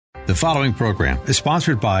The following program is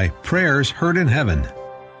sponsored by Prayers Heard in Heaven.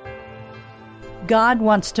 God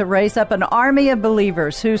wants to raise up an army of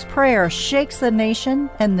believers whose prayer shakes the nation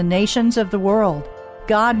and the nations of the world.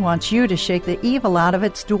 God wants you to shake the evil out of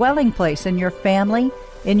its dwelling place in your family,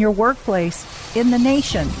 in your workplace, in the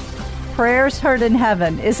nation. Prayers Heard in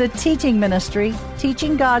Heaven is a teaching ministry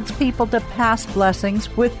teaching God's people to pass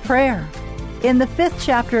blessings with prayer. In the 5th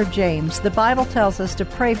chapter of James, the Bible tells us to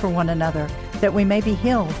pray for one another that we may be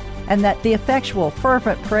healed, and that the effectual,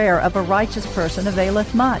 fervent prayer of a righteous person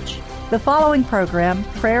availeth much. The following program,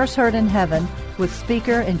 Prayers Heard in Heaven, with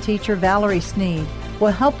speaker and teacher Valerie Sneed,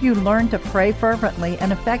 will help you learn to pray fervently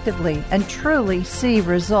and effectively and truly see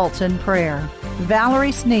results in prayer.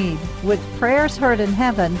 Valerie Sneed with Prayers Heard in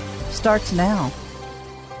Heaven starts now.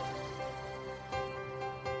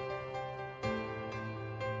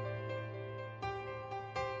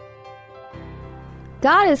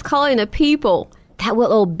 God is calling a people that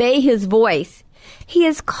will obey His voice. He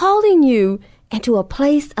is calling you into a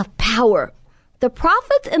place of power. The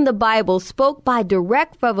prophets in the Bible spoke by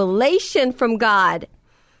direct revelation from God.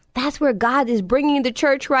 That's where God is bringing the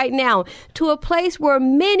church right now, to a place where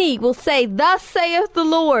many will say, "Thus saith the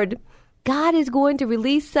Lord." God is going to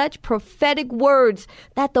release such prophetic words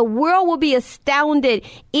that the world will be astounded.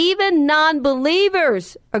 Even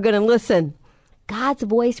non-believers are going to listen. God's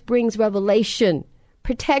voice brings revelation,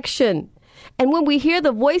 protection. And when we hear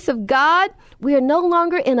the voice of God, we are no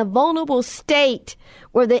longer in a vulnerable state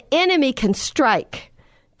where the enemy can strike.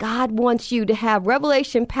 God wants you to have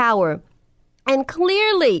revelation power and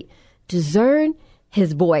clearly discern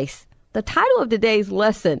His voice. The title of today's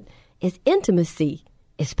lesson is Intimacy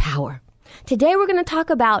is Power. Today we're going to talk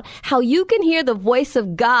about how you can hear the voice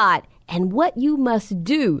of God and what you must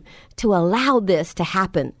do to allow this to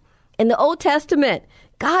happen. In the Old Testament,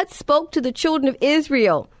 God spoke to the children of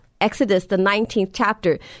Israel. Exodus, the 19th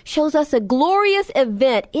chapter, shows us a glorious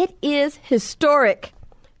event. It is historic.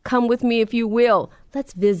 Come with me if you will.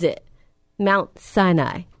 Let's visit Mount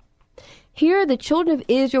Sinai. Here, the children of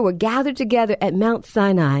Israel were gathered together at Mount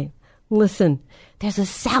Sinai. Listen, there's a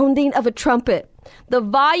sounding of a trumpet. The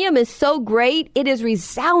volume is so great, it is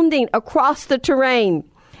resounding across the terrain.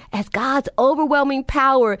 As God's overwhelming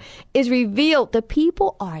power is revealed, the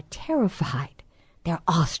people are terrified. They're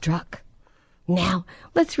awestruck. Now,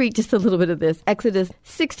 let's read just a little bit of this. Exodus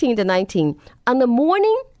 16 to 19. On the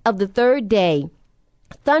morning of the third day,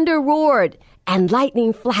 thunder roared and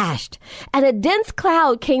lightning flashed, and a dense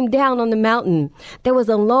cloud came down on the mountain. There was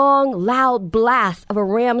a long, loud blast of a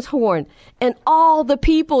ram's horn, and all the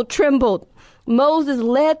people trembled. Moses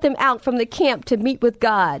led them out from the camp to meet with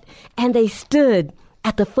God, and they stood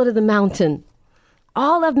at the foot of the mountain.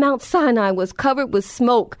 All of Mount Sinai was covered with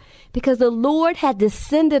smoke because the Lord had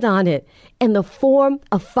descended on it in the form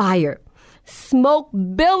of fire. Smoke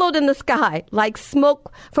billowed in the sky like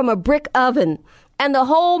smoke from a brick oven, and the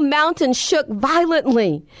whole mountain shook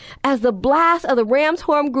violently. As the blast of the ram's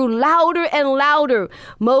horn grew louder and louder,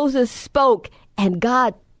 Moses spoke, and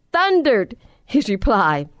God thundered His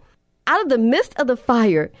reply. Out of the midst of the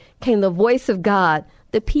fire came the voice of God.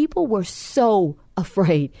 The people were so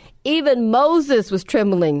afraid. Even Moses was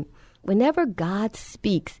trembling. Whenever God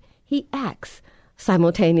speaks, He acts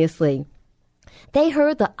simultaneously. They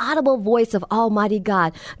heard the audible voice of Almighty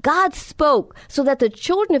God. God spoke so that the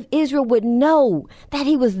children of Israel would know that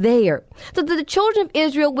He was there. So that the children of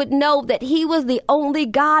Israel would know that He was the only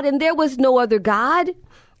God and there was no other God.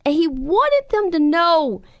 And He wanted them to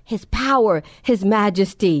know His power, His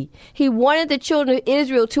majesty. He wanted the children of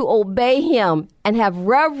Israel to obey Him and have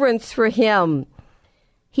reverence for Him.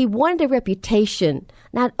 He wanted a reputation,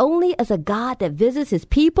 not only as a God that visits His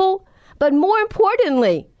people, but more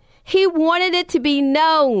importantly, He wanted it to be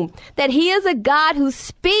known that He is a God who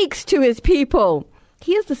speaks to His people.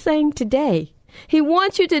 He is the same today. He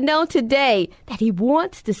wants you to know today that He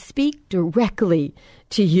wants to speak directly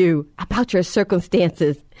to you about your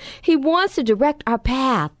circumstances. He wants to direct our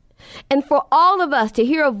path and for all of us to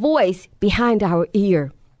hear a voice behind our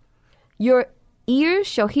ear. Your ears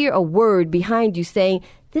shall hear a word behind you saying,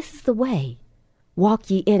 "This is the way. Walk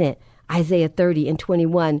ye in it." Isaiah 30 and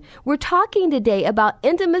 21. We're talking today about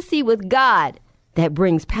intimacy with God that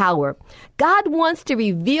brings power. God wants to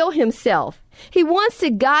reveal Himself. He wants to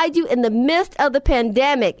guide you in the midst of the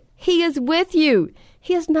pandemic. He is with you.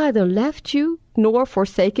 He has neither left you nor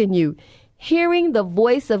forsaken you. Hearing the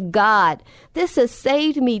voice of God. This has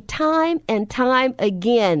saved me time and time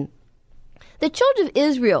again. The children of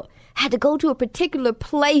Israel had to go to a particular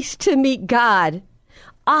place to meet God.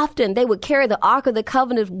 Often they would carry the Ark of the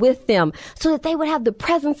Covenant with them so that they would have the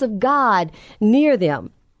presence of God near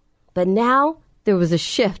them. But now there was a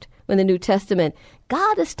shift in the New Testament.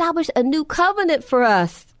 God established a new covenant for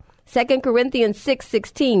us. 2 Corinthians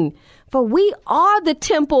 6:16. For we are the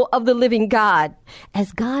temple of the living God.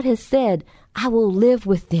 As God has said, I will live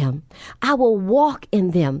with them. I will walk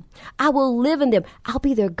in them. I will live in them. I'll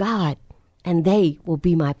be their God, and they will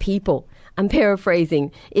be my people. I'm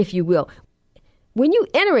paraphrasing, if you will. When you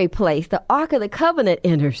enter a place, the Ark of the Covenant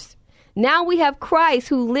enters. Now we have Christ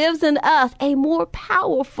who lives in us, a more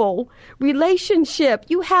powerful relationship.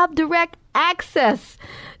 You have direct access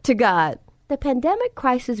to God. The pandemic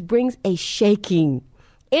crisis brings a shaking.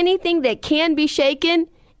 Anything that can be shaken,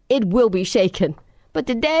 it will be shaken. But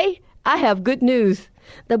today, I have good news.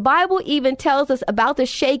 The Bible even tells us about the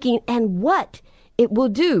shaking and what it will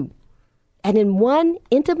do. And in one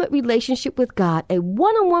intimate relationship with God, a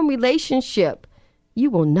one-on-one relationship, you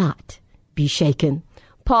will not be shaken.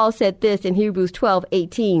 Paul said this in Hebrews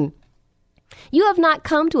 12:18. You have not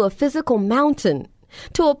come to a physical mountain,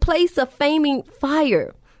 to a place of flaming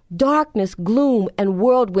fire, darkness, gloom, and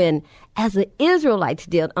whirlwind, as the Israelites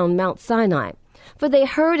did on Mount Sinai. For they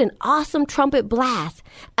heard an awesome trumpet blast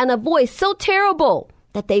and a voice so terrible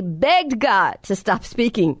that they begged God to stop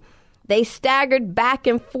speaking. They staggered back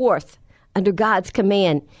and forth under God's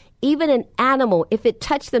command. Even an animal, if it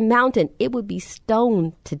touched the mountain, it would be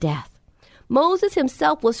stoned to death. Moses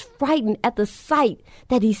himself was frightened at the sight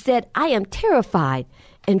that he said, I am terrified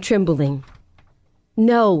and trembling.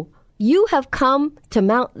 No, you have come to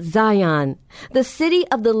Mount Zion, the city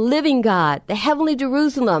of the living God, the heavenly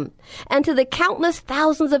Jerusalem, and to the countless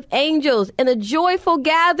thousands of angels in a joyful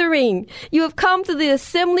gathering. You have come to the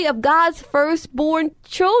assembly of God's firstborn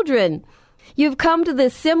children. You've come to the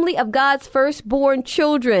assembly of God's firstborn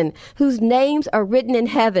children, whose names are written in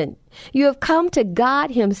heaven. You have come to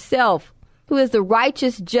God himself, who is the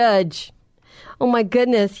righteous judge. Oh my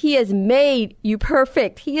goodness, he has made you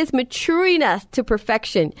perfect. He is maturing us to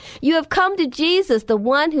perfection. You have come to Jesus, the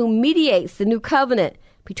one who mediates the new covenant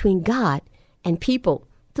between God and people,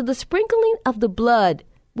 to the sprinkling of the blood,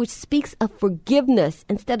 which speaks of forgiveness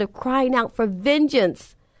instead of crying out for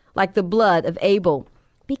vengeance like the blood of Abel.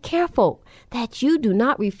 Be careful that you do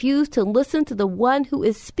not refuse to listen to the one who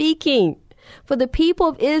is speaking. For the people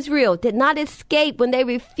of Israel did not escape when they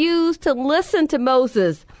refused to listen to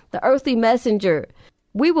Moses, the earthly messenger.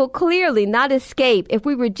 We will clearly not escape if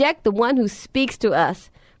we reject the one who speaks to us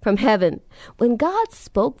from heaven. When God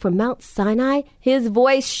spoke from Mount Sinai, his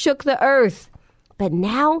voice shook the earth. But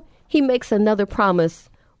now he makes another promise.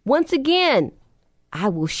 Once again, I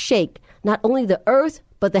will shake not only the earth,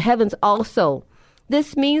 but the heavens also.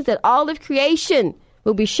 This means that all of creation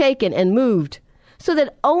will be shaken and moved, so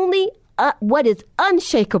that only what is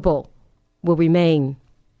unshakable will remain.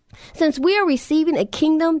 Since we are receiving a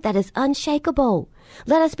kingdom that is unshakable,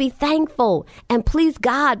 let us be thankful and please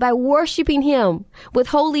God by worshiping him with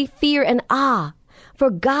holy fear and awe.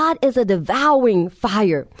 For God is a devouring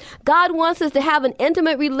fire. God wants us to have an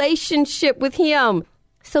intimate relationship with him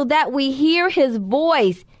so that we hear his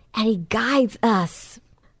voice and he guides us.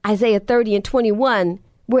 Isaiah 30:21,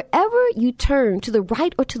 wherever you turn to the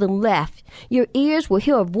right or to the left, your ears will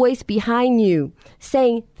hear a voice behind you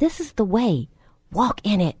saying, this is the way, walk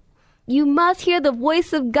in it. You must hear the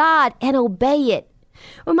voice of God and obey it.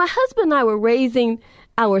 When my husband and I were raising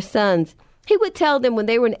our sons, he would tell them when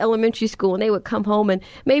they were in elementary school and they would come home and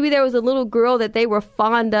maybe there was a little girl that they were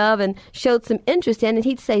fond of and showed some interest in, and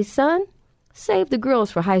he'd say, son, save the girls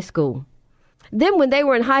for high school. Then when they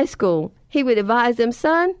were in high school, he would advise them,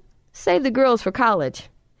 son, save the girls for college.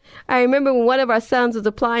 I remember when one of our sons was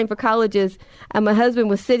applying for colleges and my husband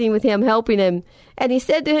was sitting with him, helping him. And he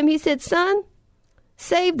said to him, he said, son,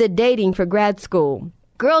 save the dating for grad school.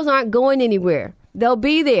 Girls aren't going anywhere. They'll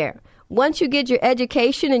be there. Once you get your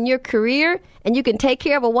education and your career and you can take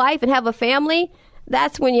care of a wife and have a family,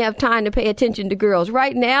 that's when you have time to pay attention to girls.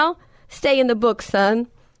 Right now, stay in the book, son.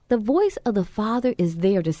 The voice of the Father is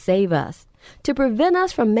there to save us, to prevent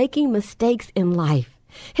us from making mistakes in life.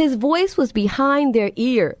 His voice was behind their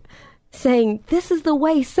ear, saying, this is the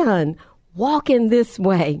way, son, walk in this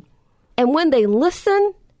way. And when they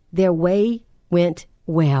listened, their way went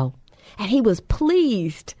well. And he was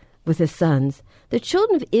pleased with his sons. The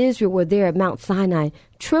children of Israel were there at Mount Sinai,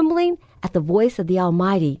 trembling at the voice of the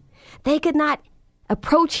Almighty. They could not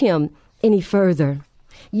approach him any further.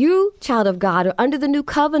 You, child of God, are under the new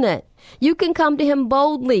covenant. You can come to him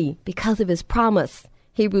boldly because of his promise.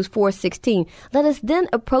 Hebrews 4:16. Let us then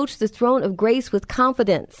approach the throne of grace with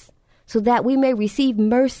confidence, so that we may receive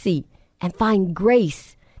mercy and find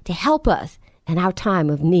grace to help us in our time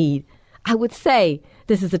of need. I would say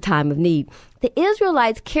this is a time of need. The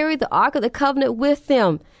Israelites carried the Ark of the Covenant with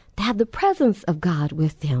them to have the presence of God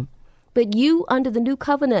with them. But you, under the new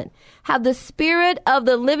covenant, have the Spirit of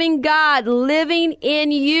the living God living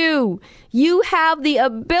in you. You have the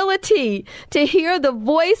ability to hear the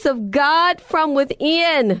voice of God from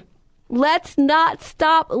within. Let's not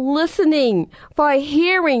stop listening. For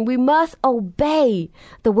hearing, we must obey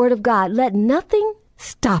the word of God. Let nothing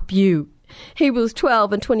stop you. Hebrews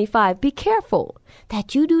 12:25. Be careful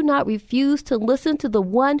that you do not refuse to listen to the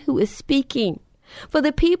one who is speaking. For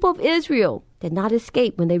the people of Israel did not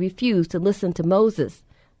escape when they refused to listen to Moses,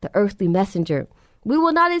 the earthly messenger. We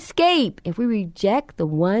will not escape if we reject the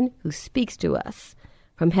one who speaks to us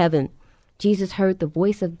from heaven. Jesus heard the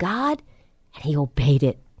voice of God and he obeyed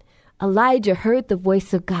it. Elijah heard the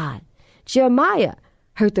voice of God. Jeremiah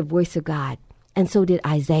heard the voice of God, and so did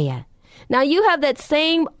Isaiah. Now you have that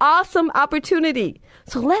same awesome opportunity.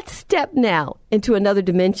 So let's step now into another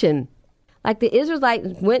dimension. Like the Israelites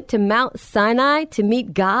went to Mount Sinai to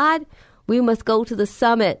meet God, we must go to the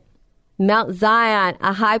summit, Mount Zion,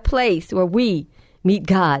 a high place where we meet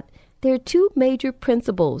God. There are two major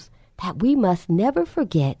principles that we must never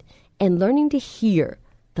forget in learning to hear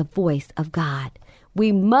the voice of God.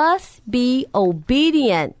 We must be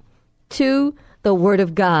obedient to the word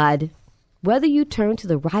of God. Whether you turn to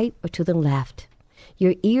the right or to the left,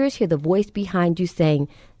 your ears hear the voice behind you saying,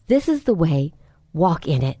 "This is the way, walk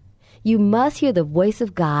in it." You must hear the voice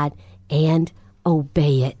of God and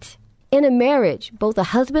obey it. In a marriage, both a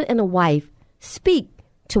husband and a wife speak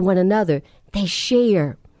to one another. They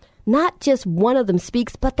share. Not just one of them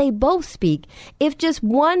speaks, but they both speak. If just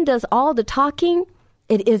one does all the talking,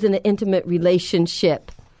 it isn't an intimate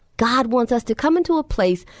relationship. God wants us to come into a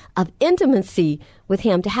place of intimacy with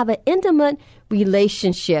him, to have an intimate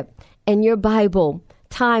relationship. In your Bible,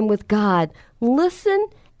 time with God, listen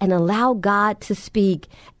and allow God to speak.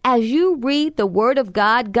 As you read the word of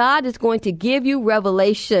God, God is going to give you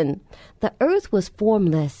revelation. The earth was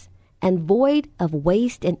formless and void of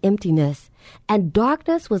waste and emptiness, and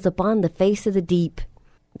darkness was upon the face of the deep.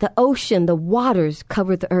 The ocean, the waters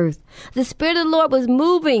covered the earth. The Spirit of the Lord was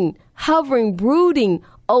moving, hovering, brooding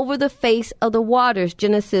over the face of the waters.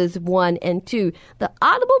 Genesis 1 and 2. The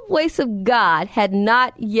audible voice of God had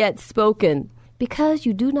not yet spoken. Because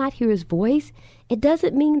you do not hear his voice, it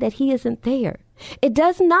doesn't mean that he isn't there. It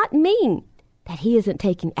does not mean that he isn't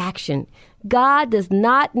taking action. God does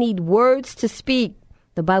not need words to speak.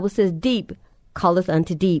 The Bible says, deep calleth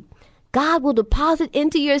unto deep. God will deposit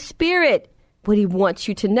into your spirit what he wants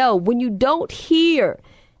you to know when you don't hear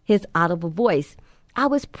his audible voice. I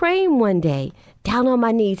was praying one day down on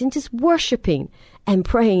my knees and just worshiping and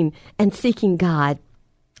praying and seeking God.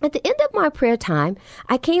 At the end of my prayer time,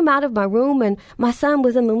 I came out of my room and my son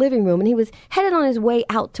was in the living room and he was headed on his way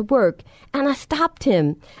out to work. And I stopped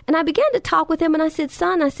him and I began to talk with him and I said,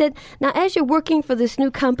 "Son," I said, "now as you're working for this new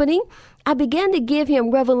company," I began to give him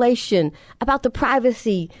revelation about the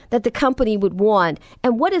privacy that the company would want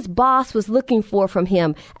and what his boss was looking for from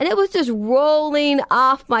him. And it was just rolling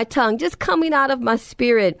off my tongue, just coming out of my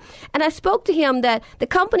spirit. And I spoke to him that the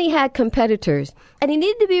company had competitors and he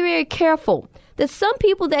needed to be very careful that some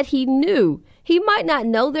people that he knew, he might not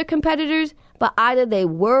know their competitors, but either they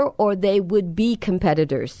were or they would be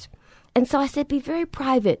competitors. And so I said, be very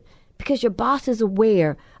private because your boss is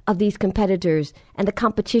aware of these competitors and the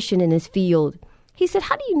competition in his field. He said,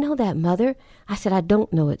 "How do you know that, Mother?" I said, "I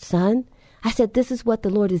don't know it, son." I said, "This is what the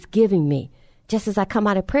Lord is giving me. Just as I come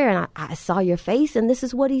out of prayer and I saw your face and this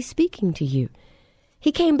is what he's speaking to you."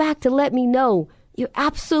 He came back to let me know, "You're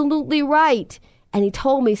absolutely right." And he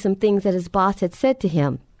told me some things that his boss had said to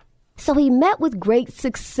him. So he met with great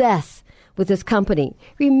success with his company.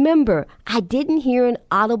 Remember, I didn't hear an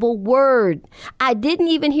audible word. I didn't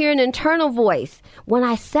even hear an internal voice. When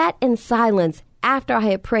I sat in silence after I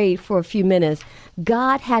had prayed for a few minutes,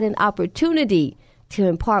 God had an opportunity to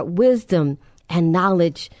impart wisdom and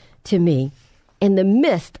knowledge to me in the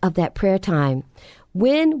midst of that prayer time.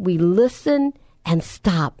 When we listen and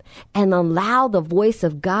stop and allow the voice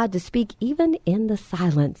of God to speak even in the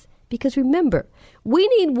silence. Because remember, we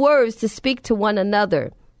need words to speak to one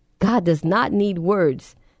another. God does not need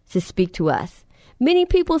words to speak to us. Many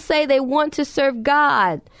people say they want to serve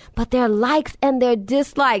God, but their likes and their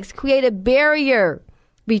dislikes create a barrier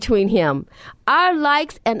between him. Our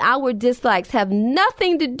likes and our dislikes have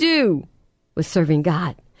nothing to do with serving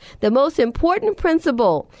God. The most important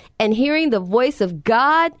principle in hearing the voice of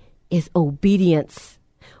God is obedience.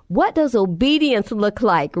 What does obedience look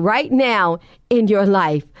like right now in your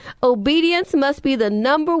life? Obedience must be the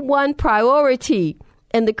number one priority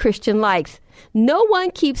in the Christian life. No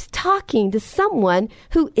one keeps talking to someone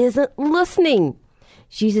who isn't listening.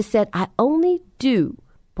 Jesus said, "I only do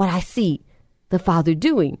what I see the Father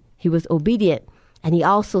doing." He was obedient. And he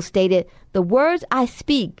also stated, the words I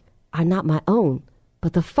speak are not my own,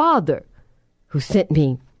 but the Father who sent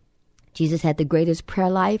me. Jesus had the greatest prayer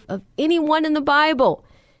life of anyone in the Bible.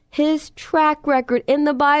 His track record in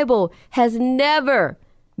the Bible has never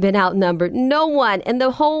been outnumbered. No one in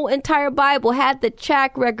the whole entire Bible had the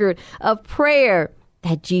track record of prayer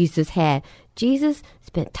that Jesus had. Jesus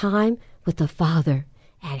spent time with the Father,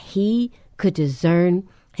 and he could discern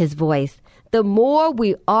his voice. The more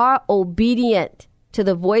we are obedient to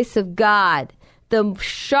the voice of God, the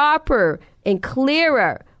sharper and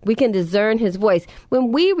clearer we can discern his voice.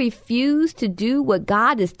 When we refuse to do what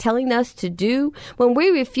God is telling us to do, when we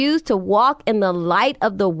refuse to walk in the light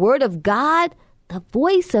of the word of God, the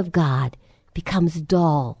voice of God becomes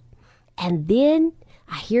dull. And then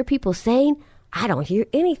I hear people saying, I don't hear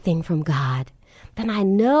anything from God. Then I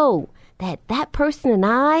know that that person and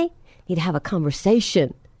I need to have a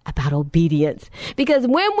conversation about obedience. Because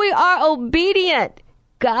when we are obedient,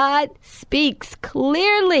 God speaks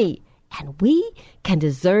clearly and we can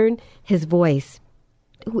discern his voice.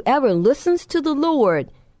 Whoever listens to the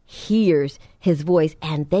Lord hears his voice,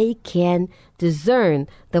 and they can discern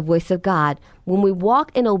the voice of God. When we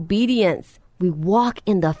walk in obedience, we walk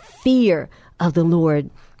in the fear of the Lord.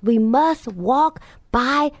 We must walk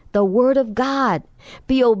by the word of God.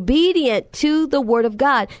 Be obedient to the word of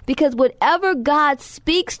God, because whatever God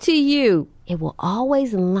speaks to you, it will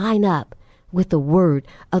always line up with the word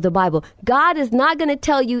of the Bible. God is not going to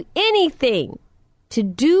tell you anything to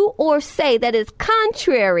do or say that is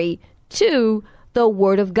contrary to the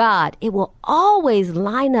word of God. It will always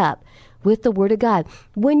line up with the word of God.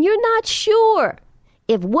 When you're not sure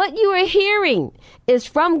if what you are hearing is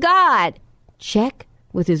from God, check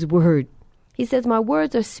with his word. He says, my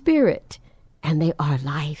words are spirit and they are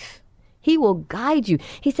life. He will guide you.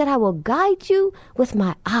 He said, I will guide you with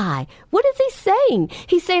my eye. What is he saying?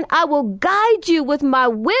 He's saying, I will guide you with my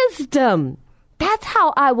wisdom. That's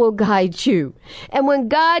how I will guide you. And when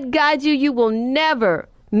God guides you, you will never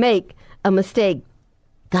make a mistake.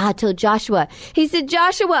 God told Joshua, he said,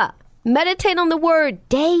 Joshua, meditate on the word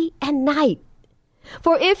day and night.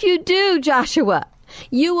 For if you do, Joshua,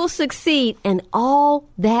 you will succeed in all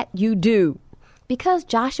that you do. Because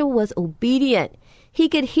Joshua was obedient, he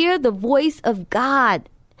could hear the voice of God.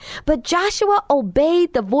 But Joshua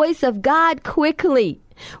obeyed the voice of God quickly.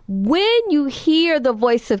 When you hear the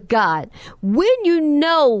voice of God, when you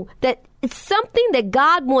know that it's something that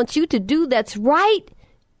God wants you to do that's right,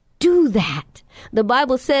 do that. The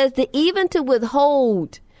Bible says that even to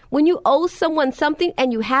withhold, when you owe someone something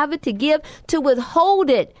and you have it to give, to withhold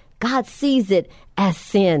it, God sees it as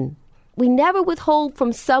sin. We never withhold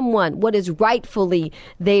from someone what is rightfully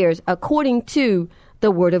theirs according to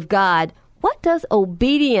the word of God. What does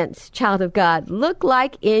obedience, child of God, look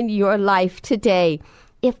like in your life today?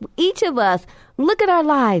 If each of us look at our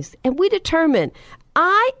lives and we determine,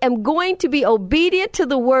 I am going to be obedient to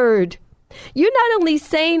the word. You're not only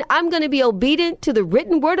saying I'm going to be obedient to the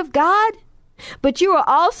written word of God, but you are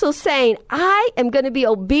also saying, I am going to be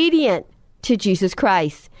obedient to Jesus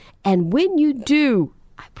Christ. And when you do,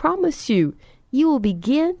 I promise you, you will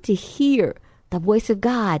begin to hear the voice of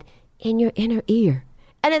God in your inner ear.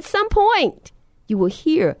 And at some point, you will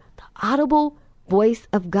hear the audible voice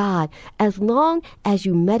of God as long as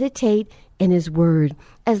you meditate in his word,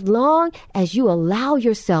 as long as you allow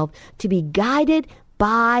yourself to be guided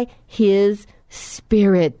by his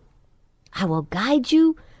spirit. I will guide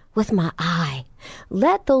you with my eye.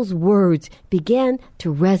 Let those words begin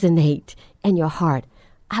to resonate in your heart.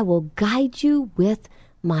 I will guide you with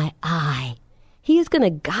my eye. He is going to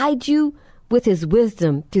guide you with his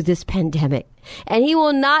wisdom through this pandemic. And he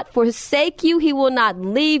will not forsake you. He will not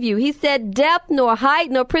leave you. He said, depth, nor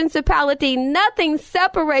height, nor principality, nothing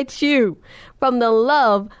separates you from the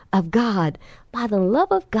love of God. By the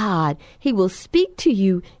love of God, he will speak to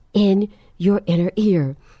you in your inner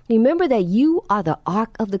ear. Remember that you are the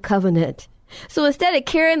Ark of the Covenant. So instead of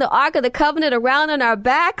carrying the Ark of the Covenant around on our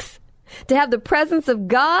backs to have the presence of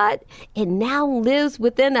God, it now lives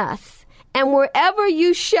within us. And wherever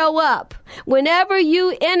you show up, whenever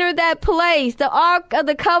you enter that place, the Ark of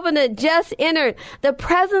the Covenant just entered. The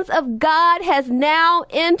presence of God has now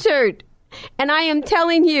entered. And I am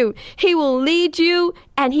telling you, he will lead you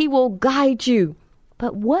and he will guide you.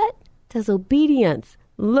 But what does obedience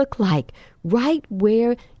look like right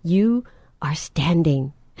where you are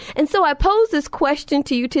standing? And so I pose this question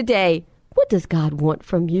to you today. What does God want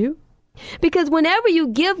from you? Because whenever you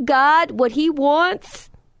give God what he wants,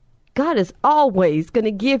 God is always going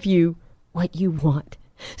to give you what you want.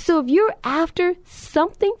 So if you're after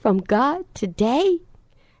something from God today,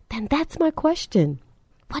 then that's my question.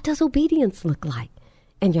 What does obedience look like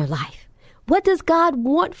in your life? What does God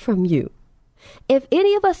want from you? If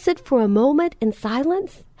any of us sit for a moment in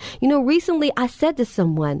silence, recently I said to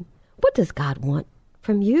someone, what does God want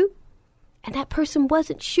from you? And that person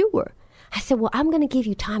wasn't sure. I said, well, I'm going to give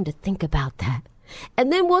you time to think about that.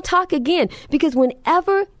 And then we'll talk again, because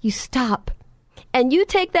whenever you stop and you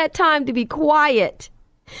take that time to be quiet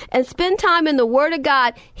and spend time in the Word of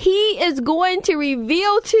God, He is going to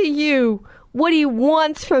reveal to you what He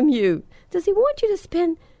wants from you. Does He want you to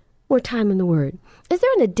spend more time in the Word? Is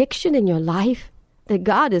there an addiction in your life that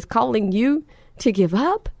God is calling you to give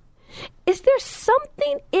up? Is there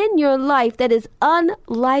something in your life that is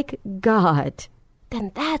unlike God?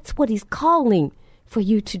 Then that's what He's calling for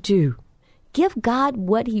you to do. Give God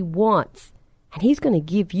what He wants, and He's going to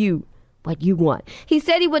give you what you want. He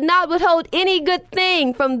said He would not withhold any good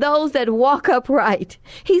thing from those that walk upright.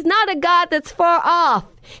 He's not a God that's far off.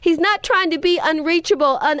 He's not trying to be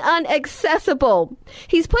unreachable and inaccessible.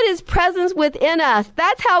 He's put His presence within us.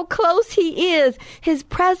 That's how close He is. His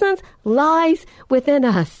presence lies within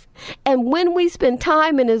us. And when we spend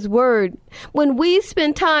time in His Word, when we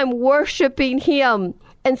spend time worshiping Him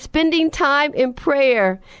and spending time in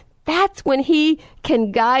prayer, that's when He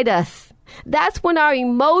can guide us. That's when our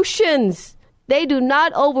emotions, they do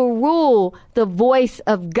not overrule the voice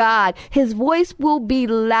of God. His voice will be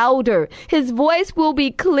louder. His voice will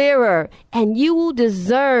be clearer, and you will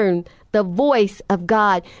discern the voice of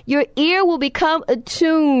God. Your ear will become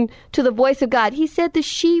attuned to the voice of God. He said the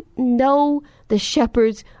sheep know the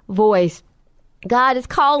shepherd's voice. God is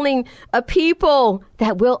calling a people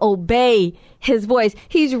that will obey His voice.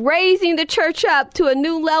 He's raising the church up to a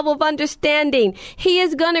new level of understanding. He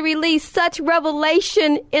is going to release such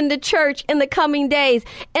revelation in the church in the coming days.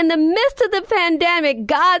 In the midst of the pandemic,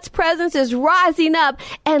 God's presence is rising up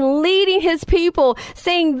and leading His people,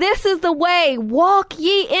 saying, this is the way, walk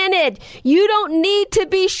ye in it. You don't need to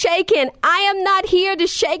be shaken. I am not here to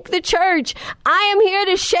shake the church. I am here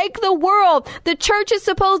to shake the world. The church is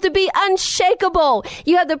supposed to be unshakable.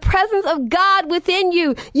 You have the presence of God within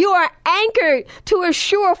you. You are anchored to a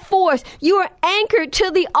sure force. You are anchored to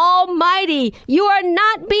the Almighty. You are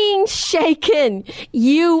not being shaken.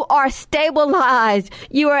 You are stabilized.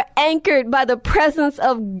 You are anchored by the presence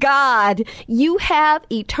of God. You have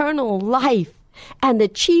eternal life, and the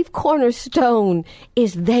chief cornerstone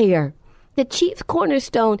is there. The chief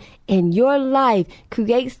cornerstone in your life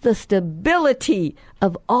creates the stability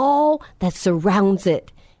of all that surrounds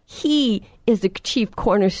it. He is the chief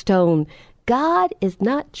cornerstone. God is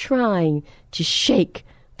not trying to shake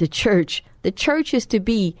the church. The church is to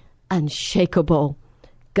be unshakable.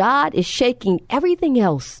 God is shaking everything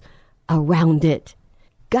else around it.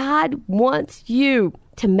 God wants you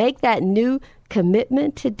to make that new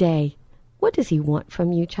commitment today. What does He want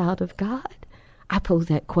from you, child of God? I pose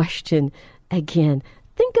that question again.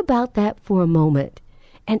 Think about that for a moment.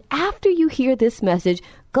 And after you hear this message,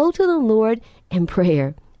 go to the Lord in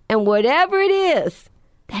prayer. And whatever it is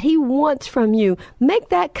that He wants from you, make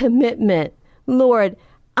that commitment. Lord,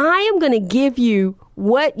 I am going to give you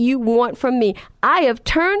what you want from me. I have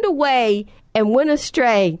turned away and went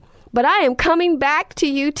astray, but I am coming back to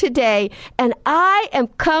you today, and I am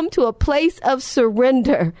come to a place of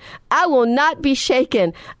surrender. I will not be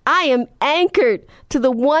shaken. I am anchored to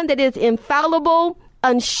the one that is infallible,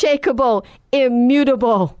 unshakable,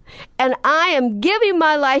 immutable. And I am giving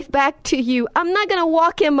my life back to you. I'm not going to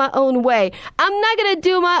walk in my own way. I'm not going to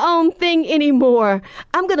do my own thing anymore.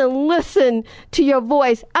 I'm going to listen to your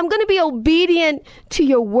voice. I'm going to be obedient to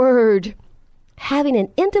your word. Having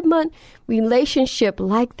an intimate relationship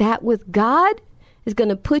like that with God is going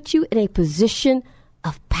to put you in a position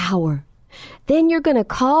of power. Then you're going to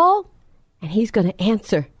call and He's going to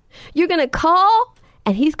answer. You're going to call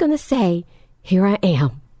and He's going to say, here I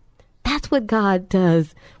am. That's what God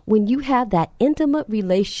does when you have that intimate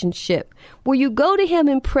relationship where you go to Him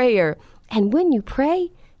in prayer. And when you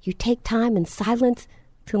pray, you take time in silence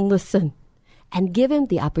to listen and give Him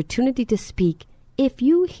the opportunity to speak. If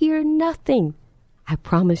you hear nothing, I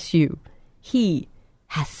promise you, He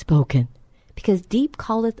has spoken, because deep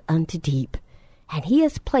calleth unto deep, and He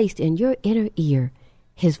has placed in your inner ear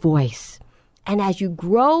His voice. And as you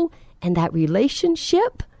grow in that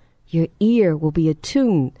relationship, your ear will be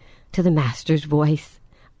attuned to the Master's voice.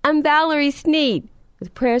 I'm Valerie Sneed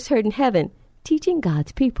with Prayers Heard in Heaven, teaching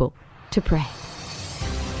God's people to pray.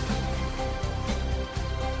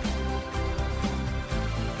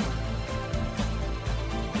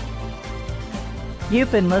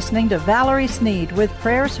 You've been listening to Valerie Sneed with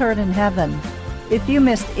Prayers Heard in Heaven. If you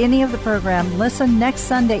missed any of the program, listen next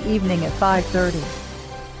Sunday evening at 5:30.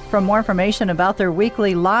 For more information about their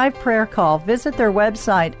weekly live prayer call, visit their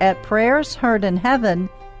website at prayersheardinheaven.org.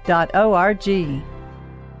 www.ccc.org.